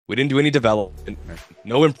We didn't do any development,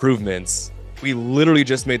 no improvements. We literally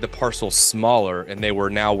just made the parcel smaller and they were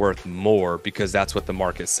now worth more because that's what the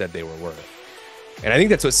market said they were worth. And I think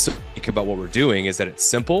that's what's so unique about what we're doing is that it's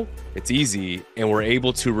simple, it's easy, and we're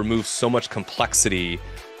able to remove so much complexity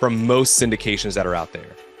from most syndications that are out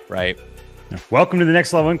there, right? Welcome to the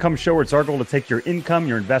Next Level Income Show, where it's our goal to take your income,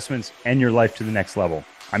 your investments, and your life to the next level.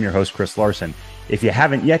 I'm your host, Chris Larson. If you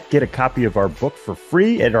haven't yet, get a copy of our book for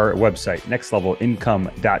free at our website,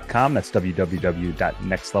 nextlevelincome.com. That's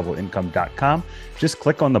www.nextlevelincome.com. Just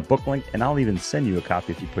click on the book link, and I'll even send you a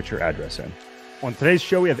copy if you put your address in. On today's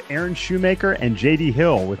show, we have Aaron Shumaker and JD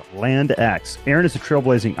Hill with LandX. Aaron is a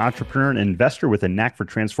trailblazing entrepreneur and investor with a knack for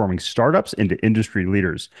transforming startups into industry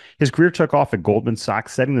leaders. His career took off at Goldman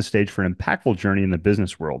Sachs, setting the stage for an impactful journey in the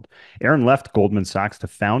business world. Aaron left Goldman Sachs to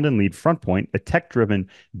found and lead Frontpoint, a tech-driven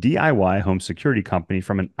DIY home security company,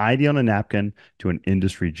 from an idea on a napkin to an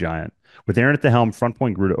industry giant. With Aaron at the helm,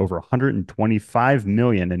 Frontpoint grew to over 125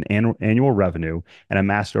 million in annual revenue and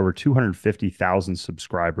amassed over 250,000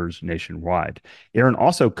 subscribers nationwide. Aaron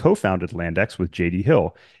also co-founded LandX with JD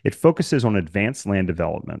Hill. It focuses on advanced land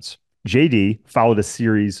developments. JD followed a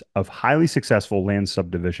series of highly successful land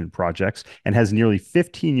subdivision projects and has nearly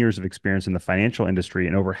 15 years of experience in the financial industry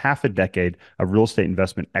and over half a decade of real estate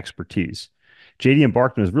investment expertise. JD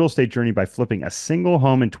embarked on his real estate journey by flipping a single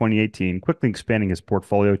home in 2018, quickly expanding his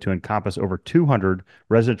portfolio to encompass over 200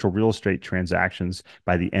 residential real estate transactions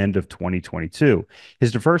by the end of 2022.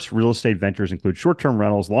 His diverse real estate ventures include short-term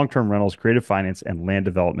rentals, long-term rentals, creative finance, and land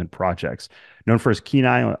development projects. Known for his keen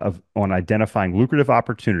eye on identifying lucrative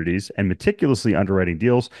opportunities and meticulously underwriting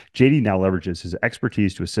deals, JD now leverages his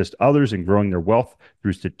expertise to assist others in growing their wealth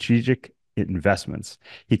through strategic investments.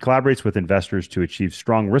 He collaborates with investors to achieve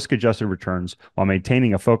strong risk-adjusted returns while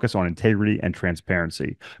maintaining a focus on integrity and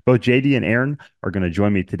transparency. Both JD and Aaron are going to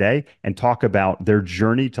join me today and talk about their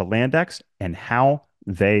journey to LandX and how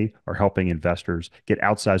they are helping investors get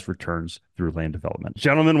outsized returns through land development.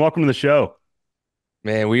 Gentlemen, welcome to the show.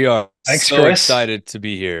 Man, we are Thanks, so Chris. excited to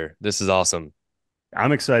be here. This is awesome.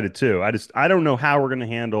 I'm excited too. I don't know how we're going to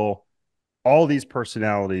handle all these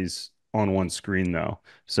personalities on one screen though.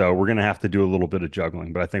 So we're going to have to do a little bit of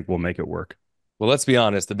juggling, but I think we'll make it work. Well, let's be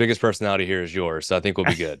honest. The biggest personality here is yours, so I think we'll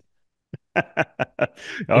be good. All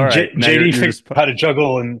And right. Now JD you're figured just out how to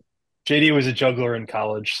juggle, and JD was a juggler in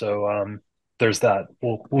college, so there's that.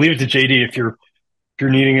 We'll leave it to JD if you're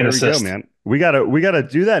needing an there we go, assist. man. We gotta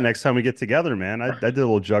do that next time we get together, man. I did a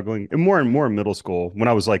little juggling and more in middle school when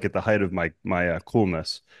I was like at the height of my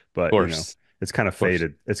coolness, Of but course. it's kind of Of course.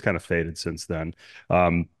 faded. It's kind of faded since then.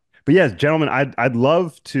 But yeah, gentlemen, I'd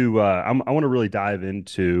love to. I want to really dive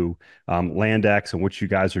into LandX and what you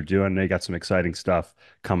guys are doing. I know you got some exciting stuff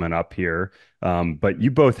coming up here. But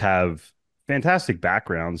you both have fantastic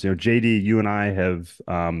backgrounds. You know, JD, you and I have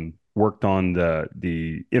worked on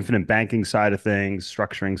the infinite banking side of things,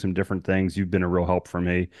 structuring some different things. You've been a real help for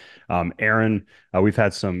me. Aaron, we've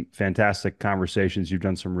had some fantastic conversations. You've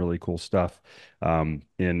done some really cool stuff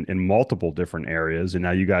in multiple different areas, and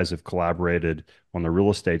now you guys have collaborated on the real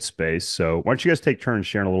estate space. So why don't you guys take turns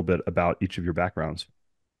sharing a little bit about each of your backgrounds?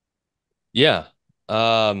 Yeah.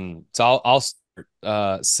 So I'll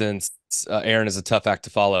start since Aaron is a tough act to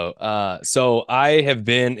follow. So I have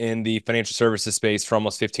been in the financial services space for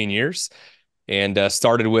almost 15 years and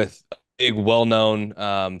started with a big, well-known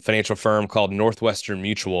financial firm called Northwestern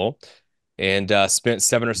Mutual and spent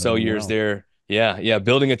 7 or so years Well. there. Yeah,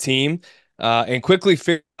 building a team and quickly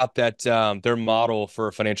figured out that their model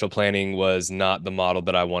for financial planning was not the model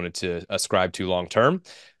that I wanted to ascribe to long term.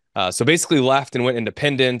 So basically left and went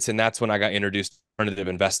independent, and that's when I got introduced to alternative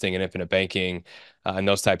investing and infinite banking and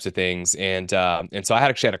those types of things. And so I had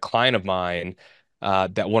actually had a client of mine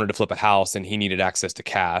that wanted to flip a house, and he needed access to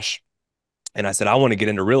cash. And I said, I want to get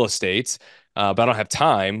into real estate, but I don't have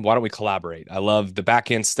time. Why don't we collaborate? I love the back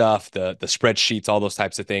end stuff, the spreadsheets, all those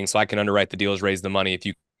types of things. So I can underwrite the deals, raise the money if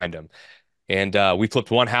you find them. And we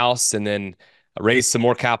flipped one house and then raised some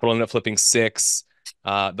more capital, ended up flipping six.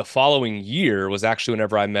 The following year was actually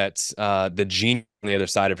whenever I met the genius on the other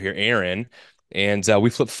side of here, Aaron. And we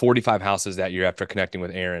flipped 45 houses that year after connecting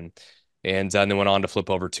with Aaron. And then went on to flip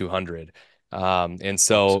over 200. And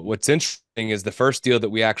so Awesome. what's interesting is the first deal that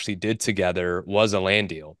we actually did together was a land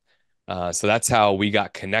deal. So that's how we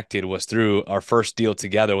got connected, was through our first deal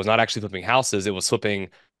together. It was not actually flipping houses. It was flipping a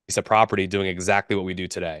piece of property, doing exactly what we do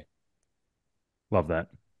today. Love that.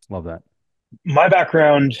 Love that. My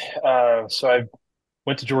background, so I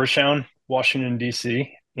went to Georgetown, Washington, D.C.,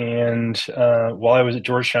 and while I was at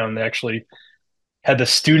Georgetown, they actually had the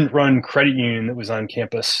student-run credit union that was on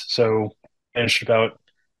campus. So managed about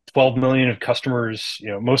 12 million of customers,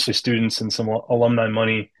 mostly students and some alumni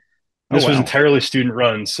money. Oh, This was wow. entirely student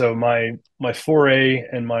run. So my foray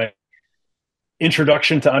and my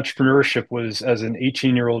introduction to entrepreneurship was as an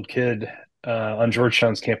 18-year-old kid on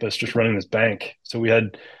Georgetown's campus, just running this bank. So we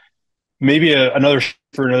had maybe another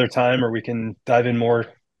for another time, or we can dive in more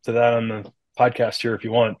to that on the podcast here if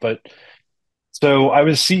you want. But so I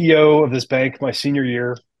was CEO of this bank my senior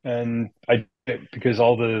year, and I because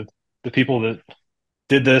all the people that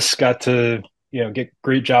did this got to get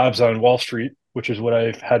great jobs on Wall Street, which is what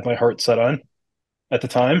I had my heart set on at the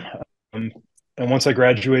time. Um, and once I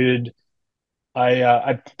graduated,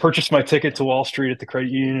 I purchased my ticket to Wall Street at the credit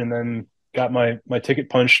union, and then got my ticket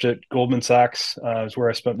punched at Goldman Sachs. Is where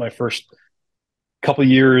I spent my first couple of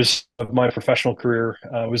years of my professional career.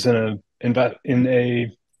 I was in a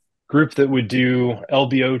group that would do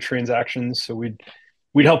LBO transactions. So we'd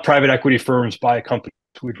help private equity firms buy companies.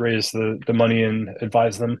 We'd raise the money and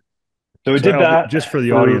advise them. So it So did that just for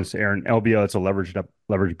the for audience, Aaron, LBO, it's a leveraged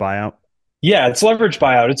buyout. yeah, it's leverage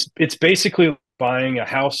buyout. It's basically buying a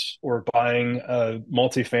house or buying a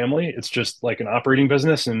multifamily. It's just like an operating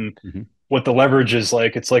business, and Hmm. what the leverage is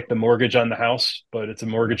like, it's like the mortgage on the house, but it's a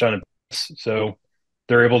Yeah. mortgage on a business. So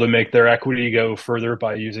they're able to make their equity go further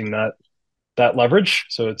by using that leverage.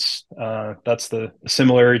 So it's that's the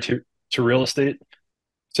similarity to real estate.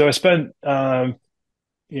 So I spent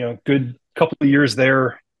good couple of years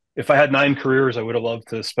there. If I had 9 careers, I would have loved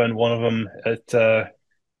to spend one of them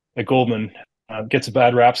at Goldman. Gets a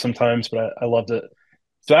bad rap sometimes, but I loved it.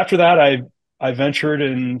 So after that, I ventured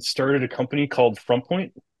and started a company called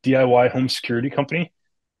Frontpoint, DIY home security company.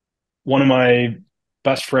 One of my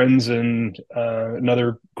best friends and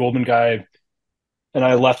another Goldman guy and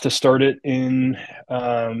I left to start it in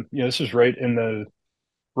this was right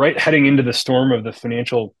heading into the storm of the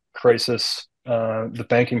financial crisis, the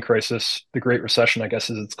banking crisis, the Great Recession, I guess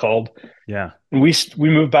as it's called. Yeah. And we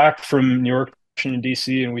moved back from New York, Washington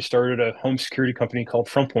D.C., and we started a home security company called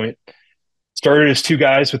Frontpoint. Started as two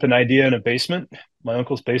guys with an idea in a basement, my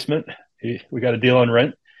uncle's basement. We got a deal on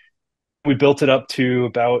rent. We built it up to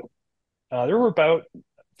about there were about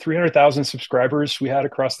 300,000 subscribers we had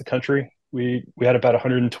across the country. We had about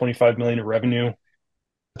 125 million of revenue.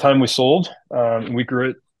 The time we sold, we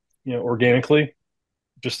grew it, organically,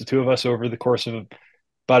 just the two of us over the course of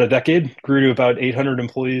about a decade. Grew to about 800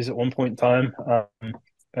 employees at one point in time,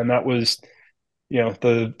 and that was,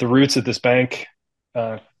 the roots at this bank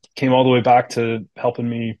uh, came all the way back to helping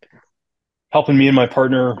me and my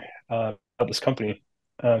partner at this company.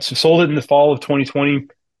 So sold it in the fall of 2020,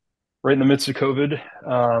 right in the midst of COVID,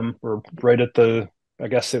 or right at I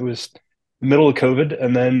guess it was the middle of COVID.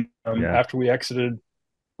 And then Yeah. after we exited,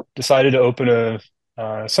 decided to open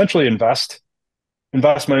essentially invest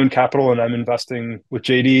my own capital. And I'm investing with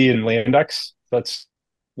JD and LandX. That's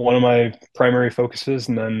one of my primary focuses.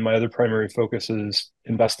 And then my other primary focus is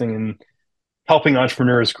investing in helping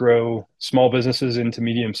entrepreneurs grow small businesses into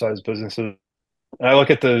medium-sized businesses. And I look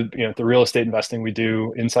at the real estate investing we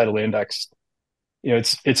do inside of LandX.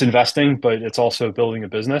 It's investing, but it's also building a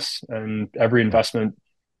business. And every Yeah. investment,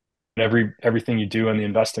 everything you do on the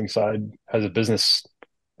investing side has a business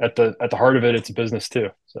at the heart of it. It's a business too.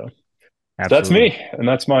 So that's Absolutely. me, and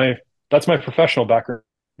that's my professional background.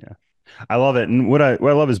 Yeah. I love it. And what I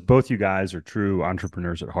love is both you guys are true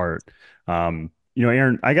entrepreneurs at heart.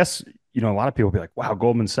 Aaron, I guess, a lot of people be like, wow,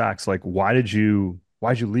 Goldman Sachs, like, why'd you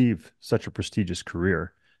leave such a prestigious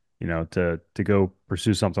career, to go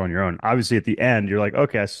pursue something on your own? Obviously at the end, you're like,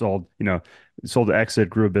 okay, I sold to exit,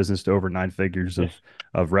 grew a business to over 9 figures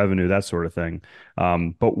of revenue, that sort of thing.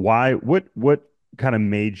 But why, what kind of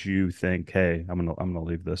made you think, hey, I'm gonna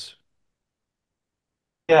leave this?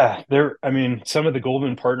 Yeah, I mean, some of the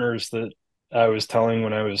Goldman partners that I was telling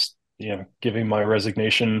when I was, giving my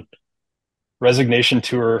resignation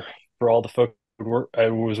tour for all the folks I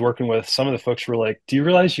was working with, some of the folks were like, "Do you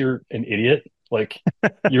realize you're an idiot? Like,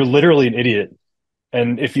 you're literally an idiot.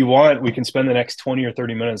 And if you want, we can spend the next 20 or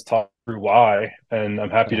 30 minutes talking through why, and I'm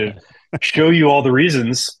happy to show you all the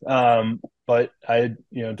reasons." But I,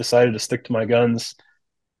 decided to stick to my guns.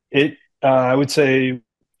 I would say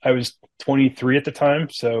I was 23 at the time,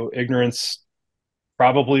 so ignorance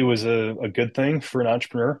probably was a good thing for an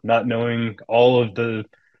entrepreneur, not knowing all of the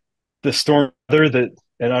storm weather that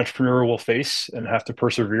an entrepreneur will face and have to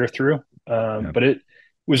persevere through. Yeah. But it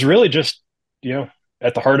was really just, you know,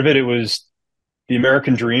 at the heart of it, it was the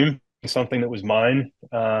American dream, something that was mine,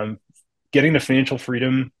 getting to financial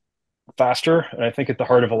freedom faster. And I think at the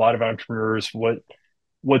heart of a lot of entrepreneurs,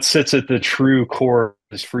 what sits at the true core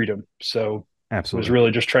is freedom. So it was Absolutely.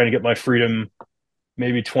 really just trying to get my freedom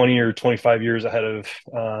maybe 20 or 25 years ahead of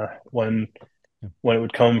when it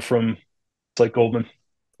would come from like Goldman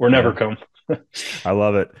or never Yeah. come. I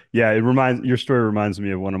love it. Yeah, your story reminds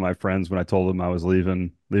me of one of my friends when I told him I was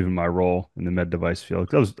leaving my role in the med device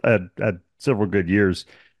field. I had several good years,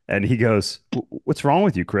 and he goes, "What's wrong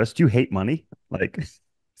with you, Chris? Do you hate money?" Like, it's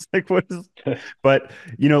like what is? But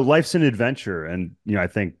life's an adventure, and I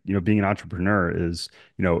think being an entrepreneur is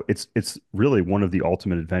it's really one of the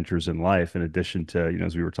ultimate adventures in life. In addition to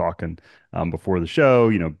as we were talking before the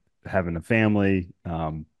show, having a family,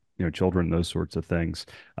 children, those sorts of things.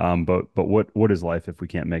 But what is life if we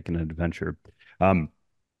can't make an adventure? Um,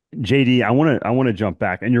 JD, I want to jump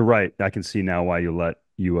back, and you're right. I can see now why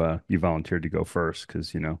you volunteered to go first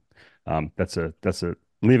because that's a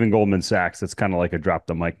leaving Goldman Sachs. That's kind of like a drop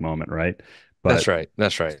the mic moment, right? That's But right.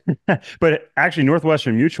 That's right. but actually,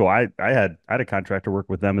 Northwestern Mutual, I had a contractor work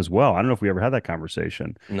with them as well. I don't know if we ever had that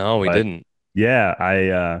conversation, No, we but didn't.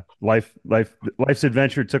 yeah, life's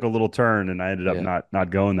adventure took a little turn, and I ended up Yeah, not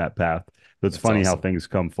going that path. So it's that's funny how awesome. things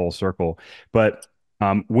come full circle. But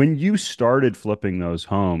when you started flipping those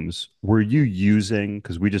homes, were you using,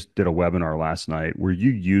 because we just did a webinar last night, were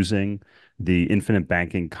you using the infinite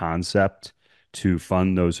banking concept to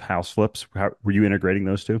fund those house flips? Were you integrating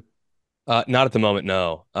those two? Not at the moment,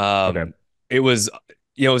 no. Okay. It was,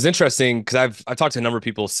 it was interesting because I've talked to a number of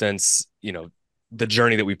people since, the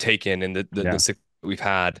journey that we've taken and the Yeah. success that we've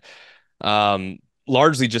had. Um,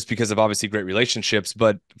 Largely just because of obviously great relationships,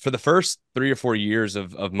 but for the first 3 or 4 years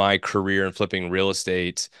of my career in flipping real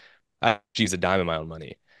estate, I actually used a dime of my own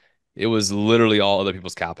money. It was literally all other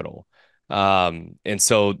people's capital. And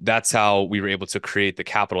so that's how we were able to create the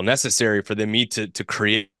capital necessary for me to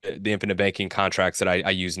create the infinite banking contracts that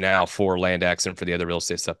I use now for LandX and for the other real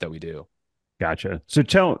estate stuff that we do. Gotcha.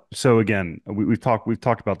 So again, we've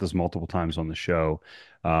talked about this multiple times on the show,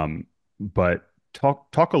 but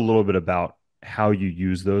talk a little bit about how you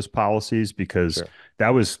use those policies because Sure. that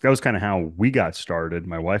was kind of how we got started,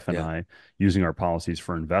 my wife and Yeah. I, using our policies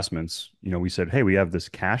for investments. We said, hey, we have this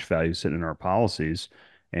cash value sitting in our policies,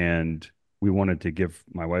 and we wanted to give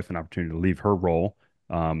my wife an opportunity to leave her role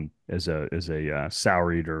as a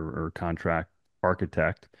salaried or contract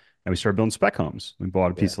architect, and we started building spec homes. We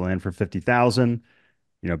bought a Yeah. piece of land for 50,000,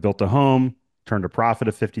 built a home, turned a profit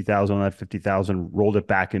of 50,000 on that 50,000, rolled it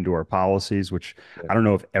back into our policies, which Yeah. I don't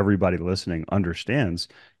know if everybody listening understands,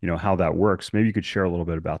 how that works. Maybe you could share a little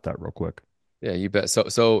bit about that real quick. Yeah, you bet.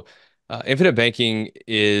 So infinite banking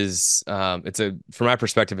is, from my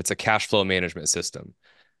perspective, it's a cash flow management system,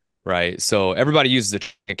 right? So everybody uses a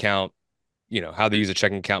checking account, how they use a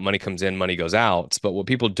checking account, money comes in, money goes out. But what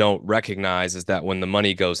people don't recognize is that when the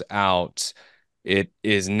money goes out, it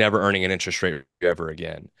is never earning an interest rate ever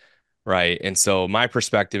again, right? And so my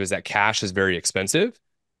perspective is that cash is very expensive,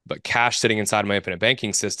 but cash sitting inside my infinite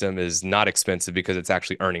banking system is not expensive because it's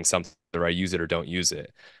actually earning something, whether I use it or don't use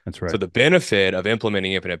it. That's So right. the benefit of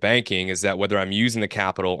implementing infinite banking is that whether I'm using the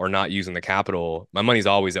capital or not using the capital, my money's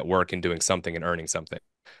always at work and doing something and earning something.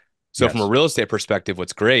 So from a Yes. real estate perspective,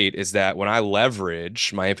 what's great is that when I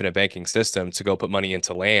leverage my infinite banking system to go put money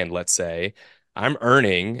into land, let's say, I'm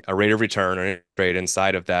earning a rate of return or interest rate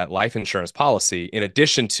inside of that life insurance policy, in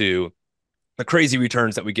addition to the crazy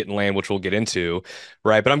returns that we get in land, which we'll get into,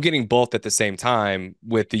 right? But I'm getting both at the same time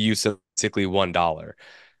with the use of basically $1.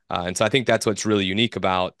 And so I think that's what's really unique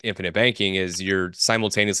about infinite banking is you're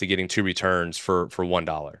simultaneously getting two returns for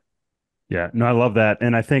 $1. Yeah, no, I love that.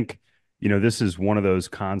 And I think, this is one of those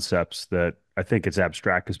concepts that I think it's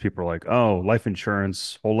abstract because people are like, oh, life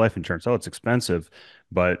insurance, whole life insurance, oh, it's expensive.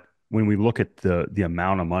 But when we look at the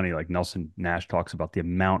amount of money, like Nelson Nash talks about the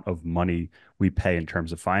amount of money we pay in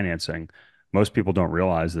terms of financing, most people don't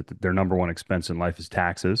realize that their number one expense in life is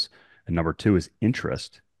taxes, and number two is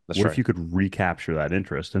interest. That's What if right. you could recapture that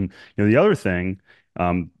interest? And the other thing,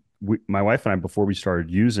 my wife and I, before we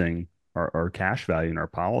started using our cash value in our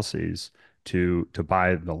policies to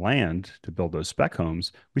buy the land to build those spec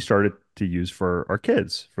homes, we started to use for our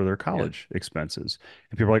kids for their Yeah, college expenses.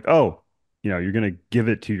 And people are like, "Oh, you're going to give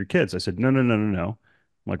it to your kids." I said, "No, no, no, no, no.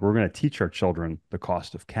 Like we're going to teach our children the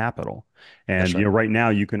cost of capital." that's And right. right now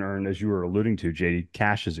you can earn, as you were alluding to, JD,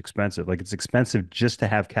 cash is expensive. Like it's expensive just to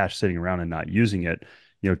have cash sitting around and not using it.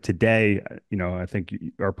 Today, I think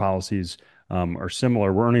our policies are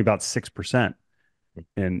similar. We're earning about 6%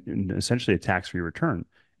 and essentially a tax-free return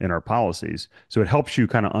in our policies. So it helps you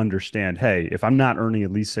kind of understand, hey, if I'm not earning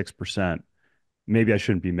at least 6%, maybe I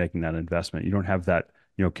shouldn't be making that investment. You don't have that,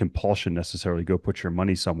 compulsion necessarily go put your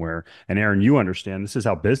money somewhere. And Aaron, you understand this is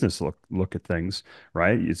how business look at things,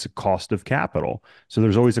 right? It's a cost of capital. So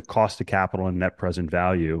there's always a cost of capital and net present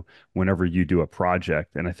value whenever you do a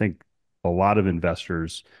project. And I think a lot of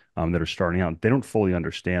investors that are starting out, they don't fully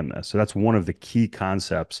understand this. So that's one of the key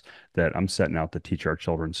concepts that I'm setting out to teach our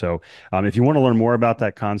children. So if you want to learn more about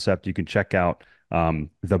that concept, you can check out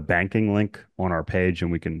the banking link on our page,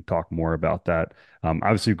 and we can talk more about that.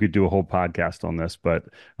 Obviously, we could do a whole podcast on this, but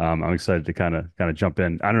I'm excited to kind of jump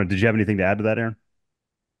in. I don't know. Did you have anything to add to that, Aaron?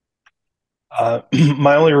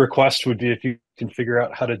 My only request would be if you can figure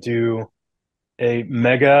out how to do a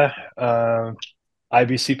mega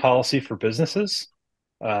IBC policy for businesses.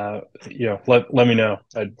 Let me know.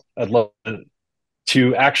 I'd love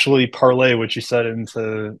to actually parlay what you said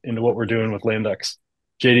into what we're doing with LandX.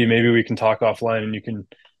 JD, maybe we can talk offline and you can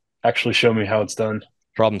actually show me how it's done.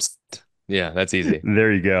 Problems. Yeah, that's easy.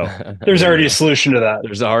 There you go. There's There you already a go. solution to that.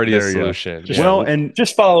 There's already a There you go. solution. Just Yeah. Well, and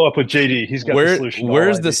just follow up with JD. He's got the solution to all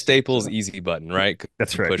Where's the IBC. Staples So. easy button, right?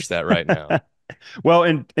 that's Could right. push that right now. Well,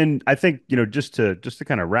 and I think, just to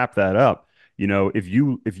kind of wrap that up, if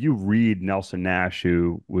you read Nelson Nash,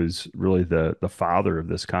 who was really the father of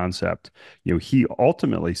this concept, he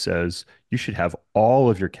ultimately says you should have all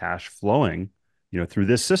of your cash flowing, through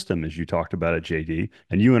this system, as you talked about at JD.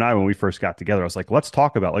 And you and I, when we first got together, I was like, let's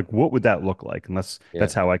talk about, like, what would that look like? And Yeah,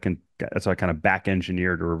 that's how I kind of back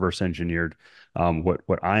engineered or reverse engineered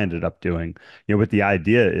what I ended up doing. But the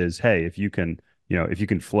idea is, hey, if you can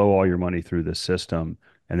flow all your money through this system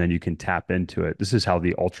and then you can tap into it. This is how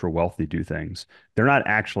the ultra wealthy do things. They're not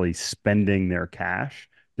actually spending their cash.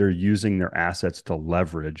 They're using their assets to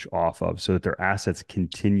leverage off of so that their assets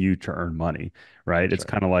continue to earn money, right? that's It's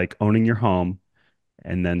right. kind of like owning your home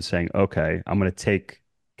and then saying, okay, I'm going to take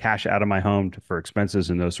cash out of my home for expenses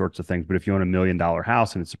and those sorts of things. But if you own $1 million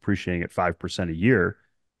house and it's appreciating at 5% a year,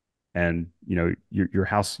 and your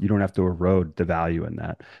house, you don't have to erode the value in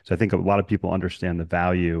that. So I think a lot of people understand the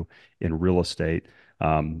value in real estate,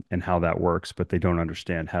 and how that works, but they don't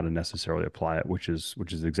understand how to necessarily apply it, which is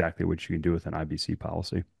exactly what you can do with an IBC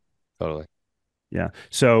policy. Totally. Yeah.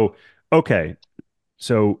 So okay,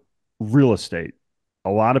 so real estate. A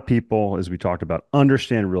lot of people, as we talked about,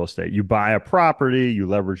 understand real estate. You buy a property, you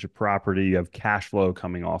leverage a property, you have cash flow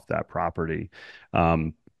coming off that property.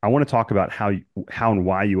 I want to talk about how and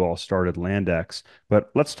why you all started LandX, but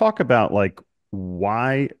let's talk about, like,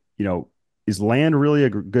 why, is land really a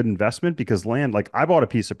good investment? Because land, like, I bought a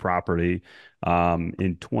piece of property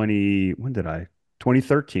in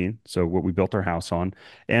 2013, so what we built our house on,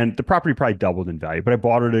 and the property probably doubled in value, but I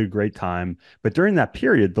bought it at a great time. But during that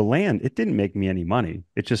period, the land, it didn't make me any money.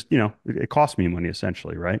 It just, it cost me money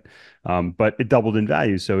essentially, right? But it doubled in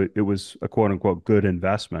value. So it was a quote unquote good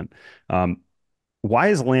investment. Um, why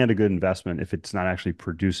is land a good investment if it's not actually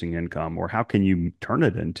producing income, or how can you turn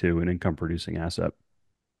it into an income producing asset?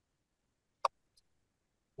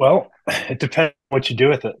 Well, it depends on what you do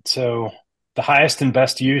with it. So the highest and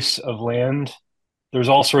best use of land, there's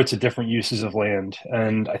all sorts of different uses of land.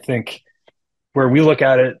 And I think where we look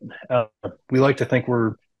at it, uh, we like to think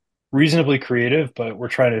we're reasonably creative, but we're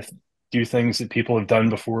trying to do things that people have done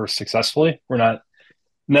before successfully. We're not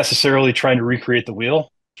necessarily trying to recreate the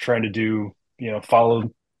wheel, trying to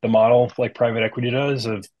follow the model like private equity does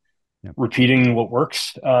of Yep. repeating what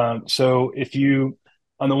works. So if you,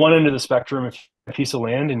 on the one end of the spectrum, if you have a piece of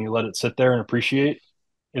land and you let it sit there and appreciate,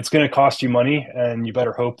 it's going to cost you money, and you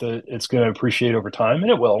better hope that it's going to appreciate over time,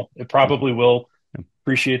 and it will. It Yep. probably will Yep.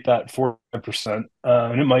 appreciate that 4%.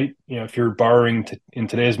 And it might, if you're borrowing in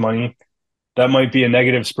today's money, that might be a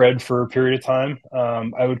negative spread for a period of time.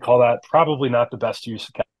 I would call that probably not the best use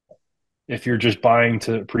of capital if you're just buying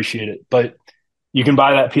to appreciate it. But you can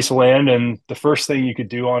buy that piece of land, and the first thing you could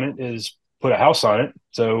do on it is put a house on it.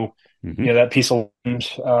 So, Hmm. that piece of land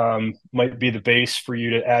might be the base for you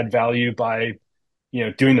to add value by,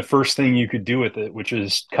 doing the first thing you could do with it, which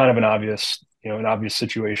is kind of an obvious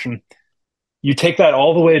situation. You take that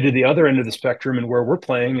all the way to the other end of the spectrum, and where we're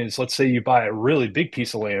playing is, let's say you buy a really big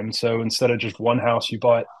piece of land. So instead of just one house, you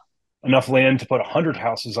bought enough land to put 100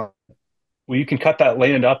 houses on. Well, you can cut that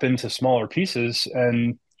land up into smaller pieces.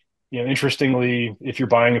 And, interestingly, if you're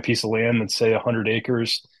buying a piece of land that's, say, 100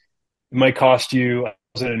 acres, it might cost you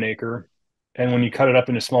 1,000 an acre. And when you cut it up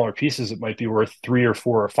into smaller pieces, it might be worth three or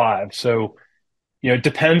four or five. So, it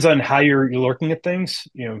depends on how you're looking at things.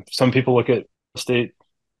 Some people look at real estate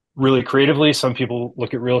really creatively. Some people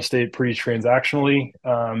look at real estate pretty transactionally.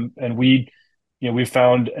 And we've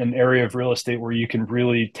found an area of real estate where you can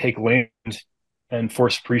really take land and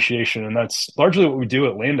force appreciation. And that's largely what we do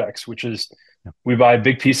at LandX, which is Yep. we buy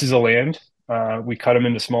big pieces of land. We cut them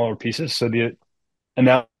into smaller pieces. So the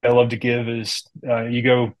analogy I love to give is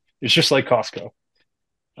it's just like Costco.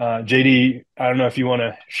 JD, I don't know if you want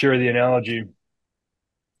to share the analogy.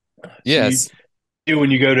 So Yes.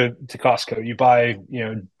 when you go to Costco, you buy,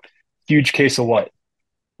 huge case of what?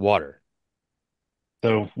 Water.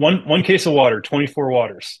 So one case of water, 24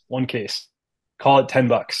 waters, one case. Call it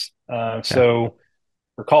 $10. Yeah.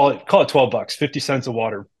 Or call it $12, 50 cents a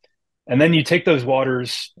water. And then you take those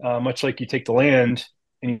waters, much like you take the land,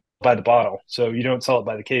 and you buy the bottle. So you don't sell it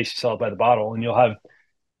by the case, you sell it by the bottle, and you'll have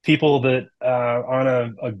people that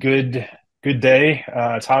on a good day,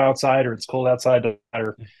 it's hot outside or it's cold outside, doesn't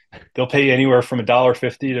matter. They'll pay anywhere from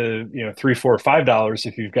 $1.50 to $3, $4, $5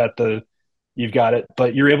 if you've got it.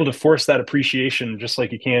 But you're able to force that appreciation just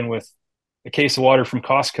like you can with a case of water from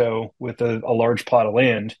Costco with a large plot of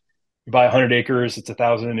land. You buy 100 acres, it's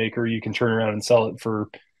 1,000 an acre. You can turn around and sell it for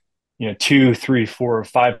 2, 3, 4,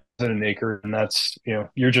 5,000 an acre, and that's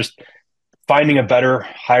you're just finding a better,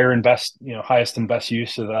 higher and best, highest and best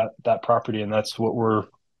use of that property, and that's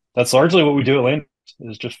largely what we do at Land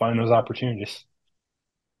is just find those opportunities.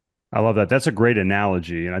 I love that. That's a great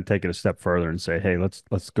analogy, and I'd take it a step further and say, hey,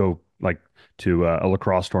 let's go like to a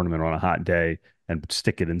lacrosse tournament on a hot day and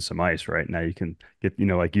stick it in some ice. Right now, you can get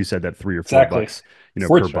like you said, that Exactly. $3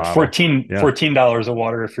 or $4, per bottle. 14 $14 a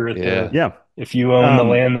water if you're at Yeah. if you own the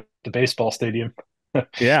land at the baseball stadium.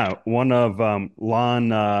 Yeah, one of Lon,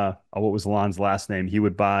 what was Lon's last name? He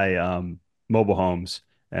would buy mobile homes,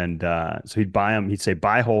 and so he'd buy them. He'd say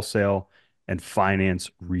buy wholesale and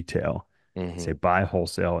finance retail. Say buy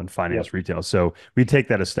wholesale and finance Yep. retail. So we take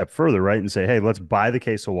that a step further, right, and say, hey, let's buy the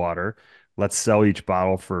case of water. Let's sell each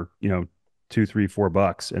bottle for $2, $3,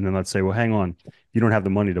 $4, and then let's say, well, hang on, you don't have the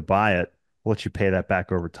money to buy it. We'll let you pay that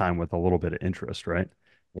back over time with a little bit of interest, right?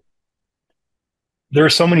 There are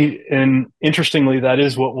so many, and interestingly, that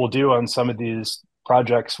is what we'll do on some of these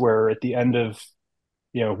projects where at the end of,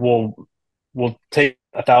 we'll take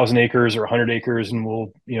 1,000 acres or 100 acres and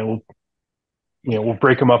we'll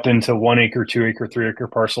break them up into 1 acre, 2 acre, 3 acre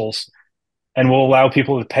parcels, and we'll allow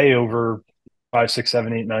people to pay over 5, 6,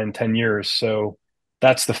 7, 8, 9, 10 years. So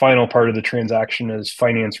that's the final part of the transaction is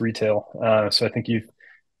finance retail. So I think you've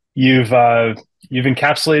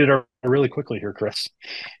encapsulated it really quickly here, Chris.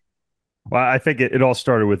 Well, I think it all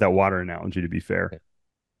started with that water analogy, to be fair.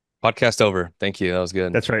 Podcast over. Thank you. That was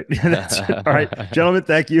good. That's right. All right, gentlemen,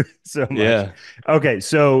 thank you so much. Yeah. Okay,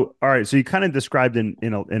 so all right, so you kind of described in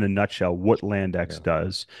a nutshell what LandX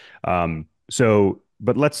does.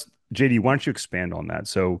 But let's JD, why don't you expand on that?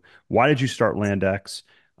 So why did you start LandX?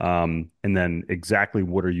 And then exactly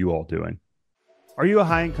what are you all doing? Are you a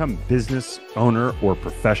high-income business owner or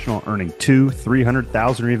professional earning 200,000,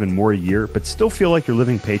 300,000, or even more a year, but still feel like you're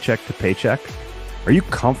living paycheck to paycheck? Are you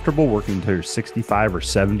comfortable working until you're 65 or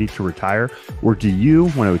 70 to retire? Or do you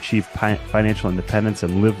want to achieve financial independence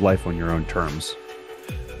and live life on your own terms?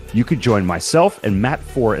 You could join myself and Matt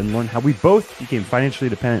Four and learn how we both became financially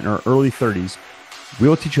independent in our early 30s. We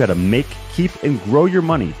will teach you how to make, keep, and grow your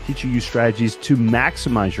money, teach you strategies to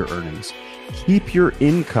maximize your earnings, keep your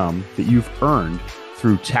income that you've earned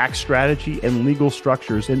through tax strategy and legal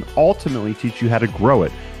structures, and ultimately teach you how to grow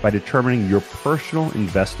it by determining your personal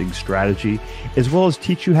investing strategy, as well as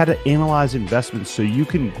teach you how to analyze investments so you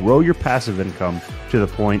can grow your passive income to the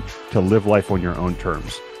point to live life on your own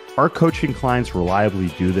terms. Our coaching clients reliably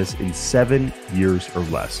do this in 7 years or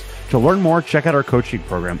less. To learn more, check out our coaching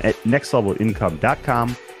program at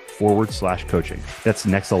nextlevelincome.com/coaching. That's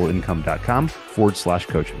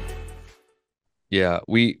nextlevelincome.com/coaching. Yeah,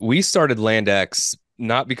 we started LandX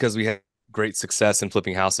not because we had great success in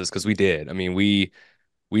flipping houses, because we did. I mean, we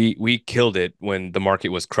killed it when the market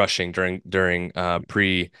was crushing during what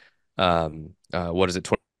is it,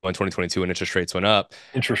 2022 when interest rates went up.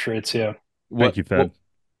 Interest rates, yeah. Thank you, Fed.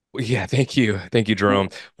 Yeah, thank you, Jerome.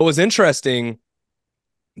 What was interesting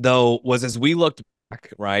though was as we looked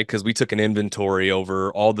back, right, because we took an inventory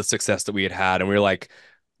over all the success that we had, and we were like,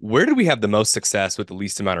 where did we have the most success with the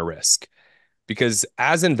least amount of risk? Because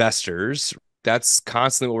as investors, that's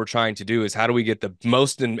constantly what we're trying to do is how do we get the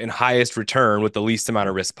most and highest return with the least amount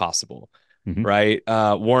of risk possible, right?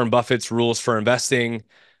 Warren Buffett's rules for investing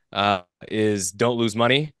is don't lose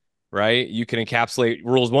money, right? You can encapsulate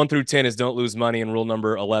rules 1 through 10 is don't lose money, and rule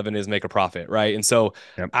number 11 is make a profit, right? And so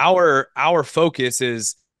our focus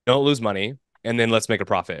is don't lose money, and then let's make a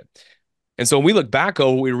profit. And so when we look back,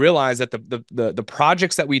 we realize that the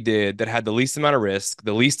projects that we did that had the least amount of risk,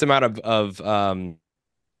 the least amount of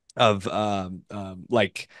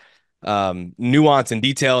nuance and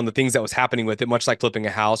detail and the things that was happening with it, much like flipping a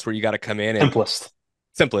house where you got to come in and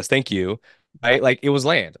simplest. Thank you. Right. Like it was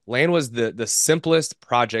land. Land was the simplest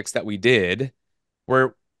projects that we did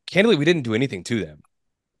where candidly, we didn't do anything to them.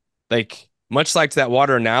 Like much like that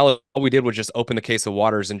water analogy, all we did was just open the case of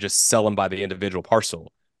waters and just sell them by the individual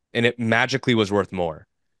parcel. And it magically was worth more.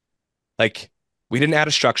 Like we didn't add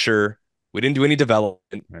a structure. We didn't do any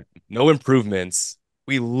development. no improvements.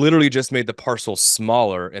 We literally just made the parcel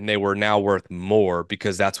smaller and they were now worth more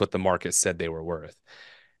because that's what the market said they were worth.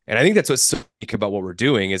 And I think that's what's so unique about what we're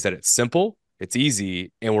doing is that it's simple, it's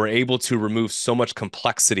easy, and we're able to remove so much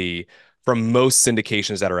complexity from most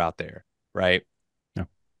syndications that are out there, right? Yeah.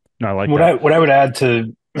 No, I like What that. I would add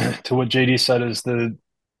to to what JD said is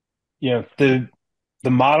you know the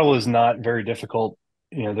model is not very difficult.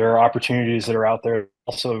 There are opportunities that are out there.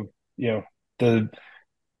 Also, the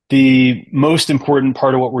the most important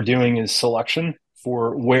part of what we're doing is selection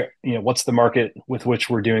for where, what's the market with which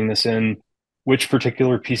we're doing this in, which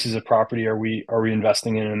particular pieces of property are we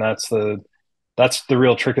investing in, and that's the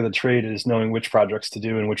real trick of the trade is knowing which projects to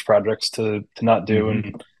do and which projects to not do. Hmm.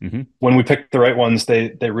 And Hmm. when we pick the right ones, they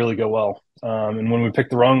really go well. And when we pick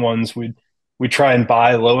the wrong ones, we try and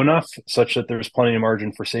buy low enough such that there's plenty of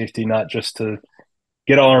margin for safety, not just to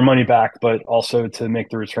get all our money back, but also to make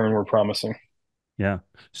the return we're promising. Yeah.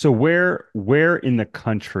 So where in the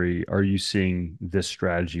country are you seeing this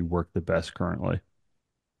strategy work the best currently?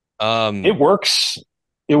 It Um, works.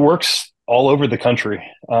 It works all over the country.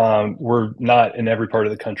 We're not in every part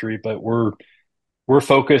of the country, but we're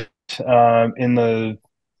focused in the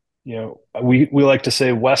we like to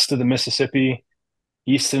say west of the Mississippi,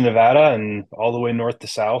 east of Nevada, and all the way north to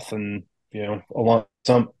south, and along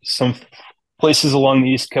some places along the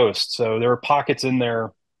East Coast. So there are pockets in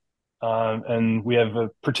there, and we have a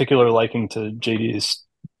particular liking to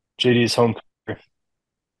JD's home country.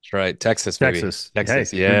 that's right. Texas, maybe. Texas. Hey,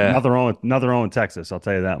 Texas. Yeah. nothing wrong with Texas. I'll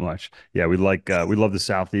tell you that much. Yeah, we love the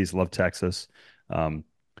Southeast, love Texas, um,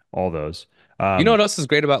 all those. You know Um, what else is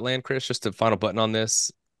great about land, Chris? Just a final button on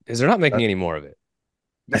this is they're not making that, any more of it.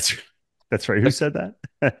 that's that's right. Who Like said that?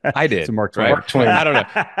 I It's a did, Mark Twain. right? Mark Twain. I don't know.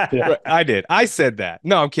 Yeah. Right, I did. I said that.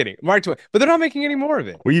 No, I'm kidding. Mark Twain. But they're not making any more of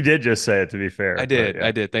it. Well, you did just say it to be I fair, but did. I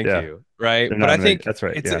yeah, did. Thank yeah, you. Right. they're But not I gonna make. think That's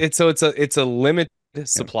right. it's Yeah, it's a limited yeah.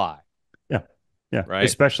 supply, Yeah. Yeah. right?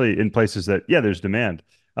 Especially in places that, yeah, there's demand.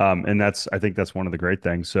 And I think that's one of the great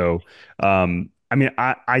things. So, I mean,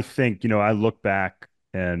 I think, I look back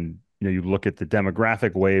and, you look at the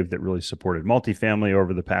demographic wave that really supported multifamily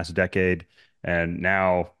over the past decade. And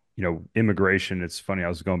now, immigration, it's funny. I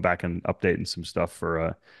was going back and updating some stuff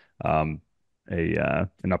for um,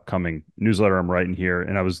 an upcoming newsletter I'm writing here.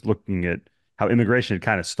 And I was looking at how immigration had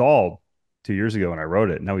kind of stalled 2 years ago when I wrote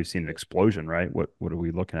it. Now we've seen an explosion, right? What are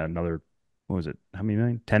we looking at? Another, what was it? How many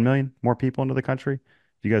million? 10 million more people into the country?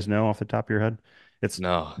 Do you guys know off the top of your head? It's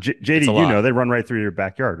No, JD, it's a lot. they run right through your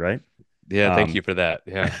backyard, right? Yeah. Thank you Um, for that.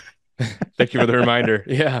 Yeah. Thank you for the reminder.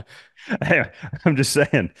 Yeah. Hey, I'm just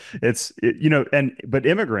saying but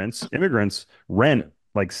immigrants rent Yeah.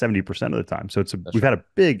 like 70% of the time. So That's we've had right. a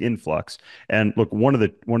big influx. And look, one of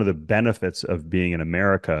the benefits of being in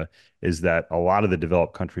America is that a lot of the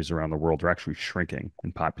developed countries around the world are actually shrinking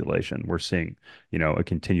in population. We're seeing, a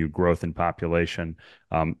continued growth in population.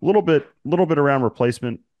 Little bit around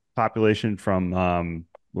replacement population from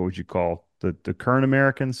what would you call the current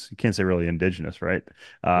Americans? You can't say really indigenous, right?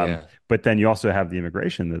 Um, Yeah. but then you also have the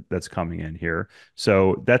immigration that's coming in here.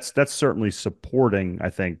 So that's certainly supporting, I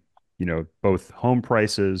think, both home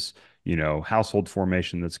prices, household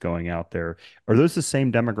formation that's going out there. Are those the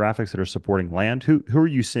same demographics that are supporting land? Who are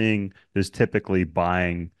you seeing is typically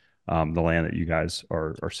buying the land that you guys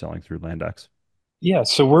are selling through LandX? Yeah,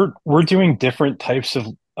 so we're doing different types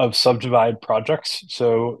of subdivide projects.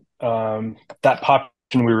 So that population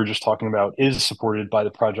we were just talking about is supported by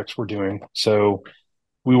the projects we're doing. So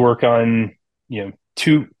we work on, you know,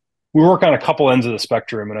 two we work on a couple ends of the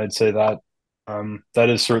spectrum, and I'd say that that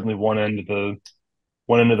is certainly one end of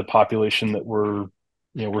the population that we're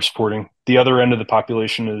supporting. The other end of the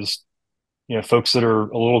population is, folks that are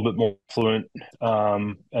a little bit more fluent,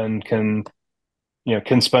 and can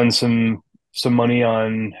spend some money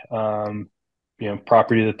on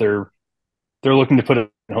property that they're looking to put a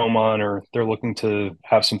home on, or they're looking to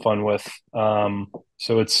have some fun with.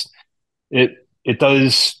 So it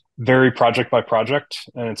does vary project by project,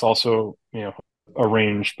 and it's also a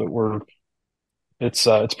range, but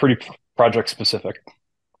it's pretty project specific.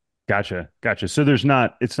 Gotcha. So it's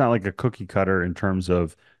not like a cookie cutter in terms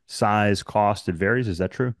of size, cost. It varies. Is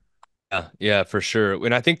that true? Yeah, yeah, for sure.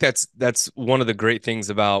 And I think that's one of the great things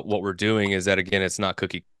about what we're doing is that again, it's not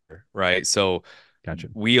cookie cutter, right? So Gotcha.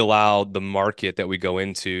 we allow the market that we go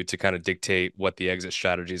into to kind of dictate what the exit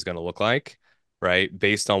strategy is going to look like, right?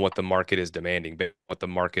 Based on what the market is demanding, what the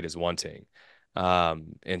market is wanting.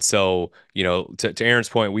 And so, to Aaron's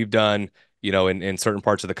point, we've done, in certain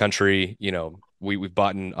parts of the country, we've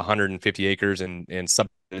bought in 150 acres and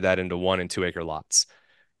subdivided that into 1 and 2 acre lots.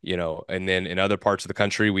 And then in other parts of the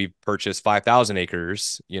country, we've purchased 5,000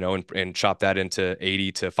 acres, and chopped that into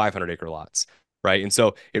 80 to 500 acre lots. Right. And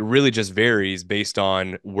so it really just varies based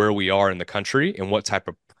on where we are in the country and what type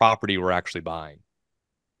of property we're actually buying.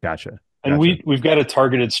 Gotcha. And Gotcha. we've got a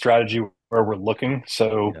targeted strategy where we're looking.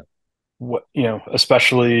 So Yeah. what,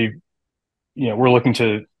 especially, we're looking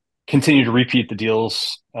to continue to repeat the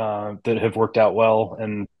deals that have worked out well.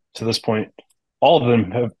 And to this point, all of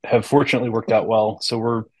them have fortunately worked out well. So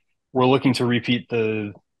we're looking to repeat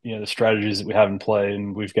the strategies that we have in play.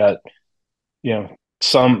 And we've got,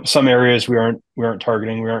 some areas we aren't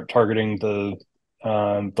targeting. We aren't targeting the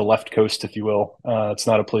left coast, if you will. It's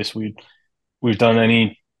not a place we've done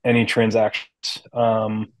any transactions.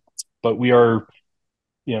 But we are,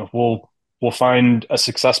 we'll find a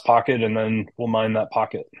success pocket and then we'll mine that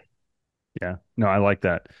pocket. Yeah. No, I like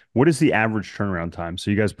that. What is the average turnaround time? So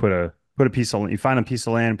you guys you find a piece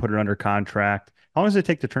of land, put it under contract. How long does it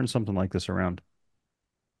take to turn something like this around?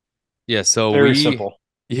 Yeah. So Very simple.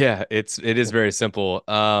 yeah, it is very simple.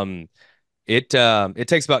 It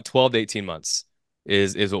takes about 12 to 18 months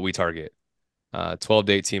is what we target. 12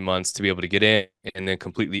 to 18 months to be able to get in and then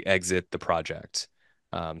completely exit the project.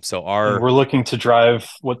 So And our we're looking to drive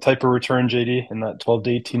what type of return, JD, in that 12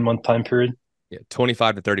 to 18 month time period? yeah,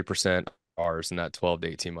 25 to 30% ours in that 12 to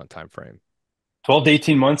 18 month time frame. 12 to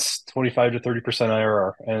 18 months, 25 to 30%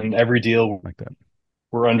 IRR. And every deal Like that.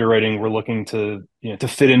 we're underwriting, we're looking to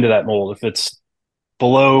fit into that mold. If it's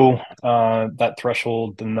below that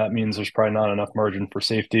threshold, then that means there's probably not enough margin for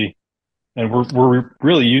safety. And we're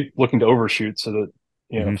really looking to overshoot so that,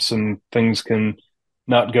 Hmm. if some things can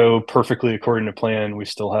not go perfectly according to plan, we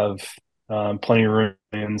still have plenty of room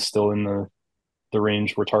and still in the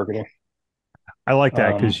range we're targeting. I like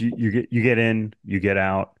that Um, because you get in, you get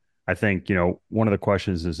out. I think, one of the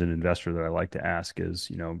questions as an investor that I like to ask is,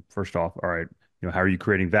 first off, all right, how are you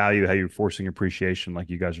creating value? How are you forcing appreciation like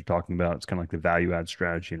you guys are talking about? It's kind of like the value add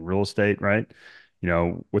strategy in real estate, right?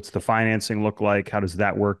 What's the financing look like? How does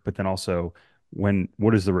that work? But then also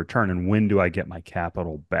what is the return and when do I get my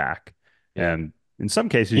capital back? Yeah. And in some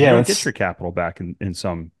cases, you yeah, don't get that's your capital back in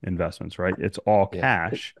some investments, right? It's all Yeah.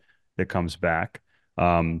 cash that comes back.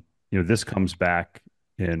 This comes back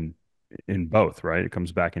in in both, right? It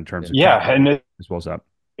comes back in terms Yeah. of yeah, capital and as well as that.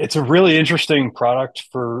 it's a really interesting product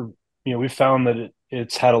for, we've found that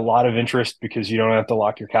it's had a lot of interest because you don't have to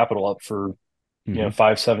lock your capital up for, Hmm.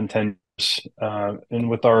 5, 7, 10 years. And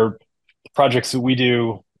with our projects that we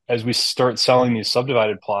do, as we start selling these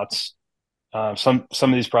subdivided plots, some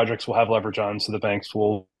of these projects will have leverage on, so the banks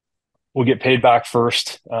will get paid back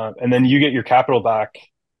first, and then you get your capital back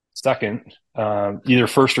second, either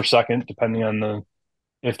first or second, depending on the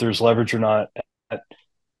if there's leverage or not.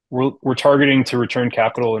 We're targeting to return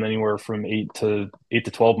capital in anywhere from 8 to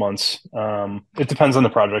 12 months. It depends on the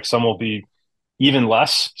project. Some will be even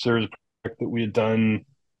less. So there's a project that we had done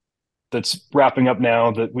that's wrapping up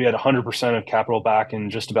now that we had 100% of capital back in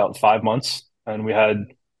just about 5 months, and we had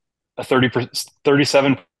a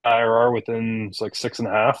 37 IRR within like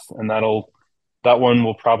 6.5, and that one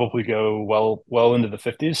will probably go well into the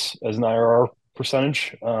 50s as an IRR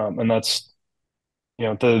percentage. And that's,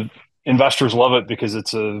 the investors love it because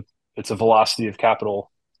it's a velocity of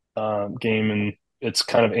capital game, and it's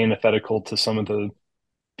kind of antithetical to some of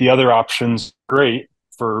the other options. Great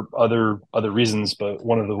for other reasons, but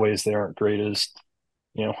one of the ways they aren't great is,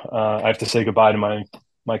 I have to say goodbye to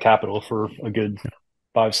my capital for a good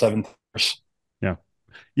 5, 7 years. Yeah.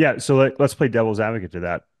 Yeah. So let's play devil's advocate to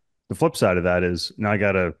that. The flip side of that is now I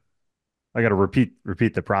gotta repeat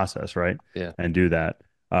the process, right? Yeah. And do that.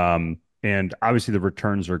 And obviously the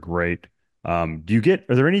returns are great. Are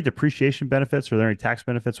there any depreciation benefits? Are there any tax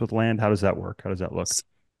benefits with land? How does that work? How does that look? S-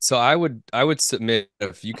 So I would submit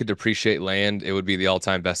if you could depreciate land, it would be the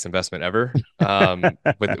all-time best investment ever.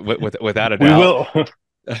 Without a We doubt. will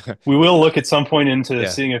we will look at some point into Yeah.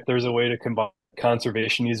 seeing if there's a way to combine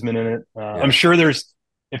conservation easement in it. I'm Yeah. sure if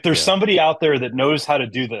there's Yeah. somebody out there that knows how to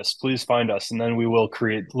do this, please find us, and then we will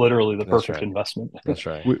create literally the That's perfect right. investment. That's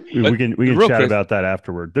right. We But can we the can real chat quick, about that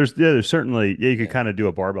afterward. There's certainly you could yeah. kind of do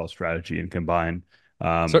a barbell strategy and combine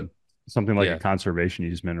So something like a yeah. conservation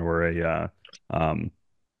easement or um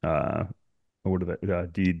uh what are the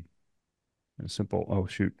deed simple oh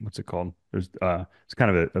shoot what's it called? It's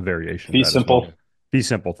kind of a variation of Be that as simple. well. Yeah. Be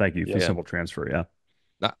simple, thank you. Fee Yeah. Yeah. simple transfer,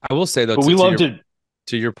 yeah. I will say though, But we to loved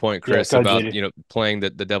your it. point, Yeah, Chris, go ahead, about, JD. playing the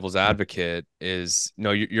devil's Yeah. advocate is,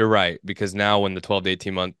 no, you're right. Because now when the 12 to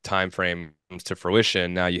 18 month time frame comes to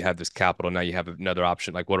fruition, now you have this capital, now you have another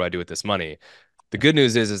option. Like, what do I do with this money? The good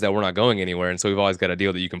news is that we're not going anywhere, and so we've always got a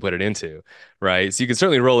deal that you can put it into, right? So you can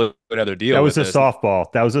certainly roll another That deal was with a this.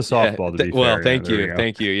 softball. That was a Yeah. softball, to be Well, fair. Yeah, thank there we you, go.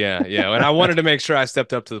 thank you. Yeah, yeah. And I wanted to make sure I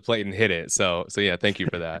stepped up to the plate and hit it. So yeah, thank you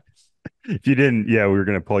for that. If you didn't, yeah, we were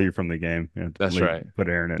going to pull you from the game. That's right. Put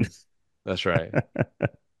Aaron in. That's right.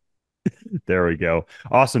 There we go.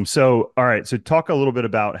 Awesome. So, all right. So, talk a little bit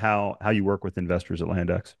about how you work with investors at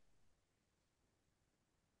LandX.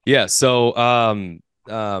 Yeah. So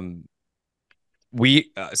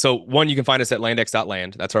one, you can find us at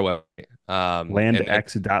landx.land. That's our website. And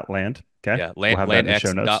LandX.land. Okay. yeah, We'll have that in the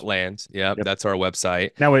show notes. landx.land. Yep, Yep. that's our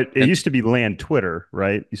website. Now, it And used to be Land Twitter,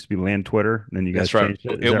 right? It used to be Land Twitter, and then you guys that's right. changed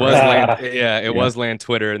it. Is It that was right? land. Yeah, it Yeah. was land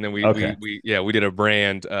Twitter, and then Okay. we did a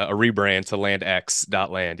rebrand to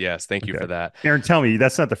landx.land. Yes, thank you Okay. for that. Aaron, tell me,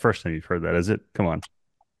 that's not the first time you've heard that, is it? Come on.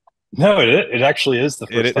 No, it actually is the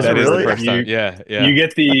first Is it time. That is the really? first time. You Yeah, yeah. you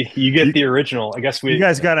get You, the original. I guess you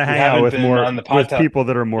guys got to we hang out haven't with been on the with podcast. people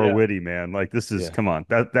that are more Yeah, witty, man. Like this is, Yeah. come on.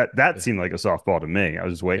 That seemed like a softball to me. I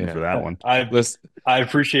was just waiting Yeah. for that one. Listen, I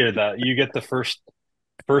appreciated that. You get the first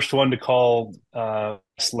one to call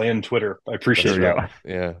land Twitter. I that's appreciate There we that. go. right.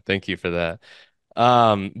 Yeah, thank you for that.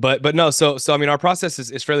 But no, so I mean, our process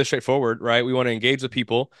is fairly straightforward, right? We want to engage with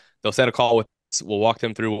people. They'll set a call with us. We'll walk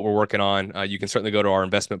them through what we're working on. You can certainly go to our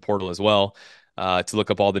investment portal as well, to look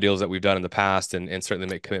up all the deals that we've done in the past and certainly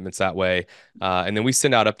make commitments that way. And then we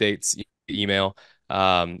send out updates, email.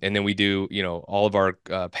 And then we do, all of our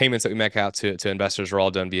payments that we make out to investors are all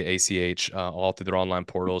done via ACH, all through their online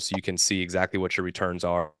portal. So you can see exactly what your returns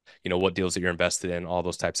are, what deals that you're invested in, all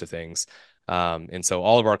those types of things. And so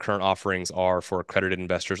all of our current offerings are for accredited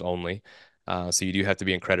investors only. So you do have to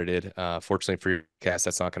be accredited. Fortunately for your cast,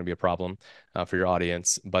 that's not going to be a problem for your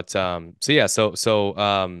audience. But and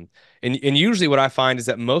usually what I find is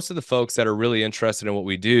that most of the folks that are really interested in what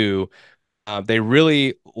we do, they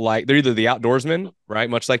really they're either the outdoorsmen, right?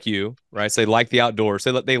 Much like you, right? So they like the outdoors.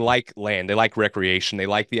 They like land. They like recreation. They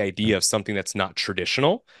like the idea of something that's not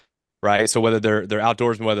traditional, right? So whether they're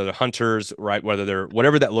outdoorsmen, whether they're hunters, right? Whether they're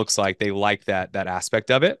whatever that looks like, they like that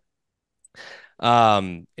aspect of it.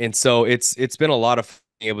 And so it's been a lot of fun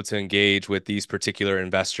being able to engage with these particular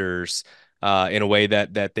investors in a way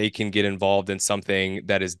that they can get involved in something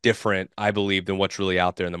that is different, I believe, than what's really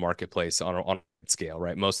out there in the marketplace on a scale,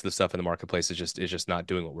 right? Most of the stuff in the marketplace is just not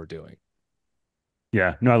doing what we're doing.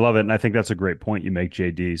 Yeah, no, I love it, and I think that's a great point you make,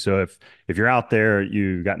 JD. So if you're out there,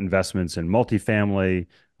 you got investments in multifamily,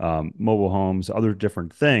 mobile homes, other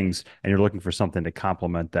different things, and you're looking for something to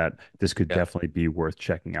complement that, this could Yeah. definitely be worth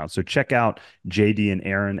checking out. So check out JD and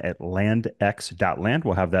Aaron at landx.land.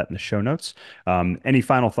 We'll have that in the show notes. Any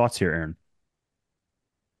final thoughts here, Aaron?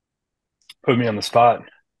 Put me on the spot.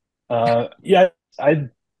 Yeah, I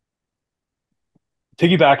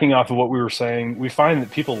piggybacking off of what we were saying, we find that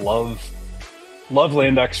people love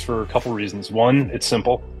LandX for a couple reasons. One, it's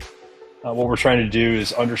simple. What we're trying to do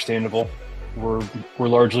is understandable. We're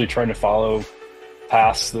largely trying to follow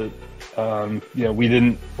paths that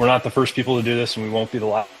we're not the first people to do this, and we won't be the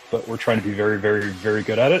last. But we're trying to be very, very, very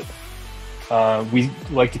good at it. We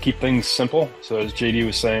like to keep things simple. So as JD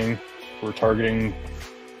was saying, we're targeting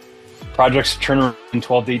projects to turn around in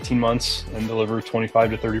 12 to 18 months and deliver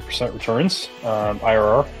 25 to 30% returns,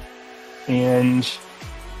 IRR. And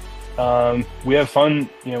we have fun,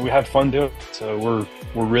 we have fun doing it. So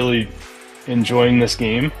we're really enjoying this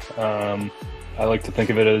game. I like to think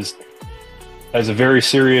of it as a very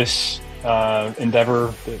serious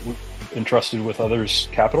endeavor that we've entrusted with others'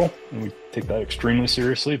 capital, and we take that extremely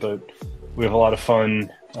seriously, but we have a lot of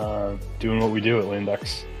fun doing what we do at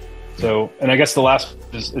LandX. So, and I guess the last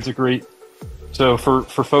is so for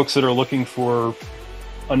folks that are looking for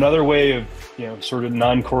another way of, sort of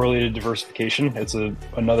non-correlated diversification, it's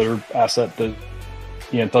another asset that,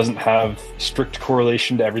 doesn't have strict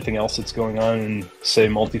correlation to everything else that's going on in, say,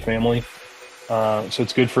 multifamily. So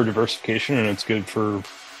it's good for diversification, and it's good for,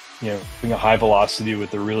 having a high velocity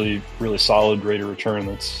with a really, really solid rate of return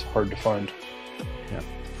that's hard to find. Yeah,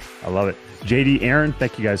 I love it. JD, Aaron,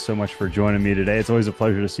 thank you guys so much for joining me today. It's always a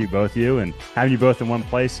pleasure to see both of you, and having you both in one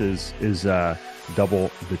place is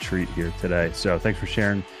double the treat here today. So thanks for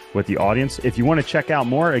sharing with the audience. If you want to check out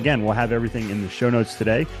more, again, we'll have everything in the show notes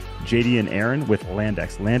today. JD and Aaron with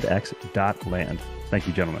LandX, landx.land. Thank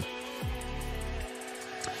you, gentlemen.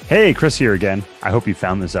 Hey, Chris here again. I hope you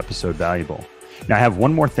found this episode valuable. Now, I have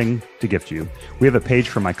one more thing to gift you. We have a page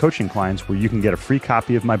for my coaching clients where you can get a free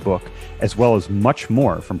copy of my book, as well as much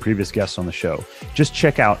more from previous guests on the show. Just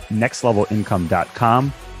check out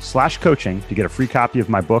nextlevelincome.com/coaching to get a free copy of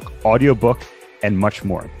my book, audiobook, and much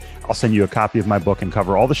more. I'll send you a copy of my book and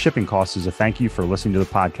cover all the shipping costs as a thank you for listening to the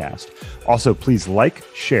podcast. Also, please like,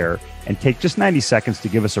 share, and take just 90 seconds to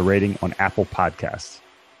give us a rating on Apple Podcasts.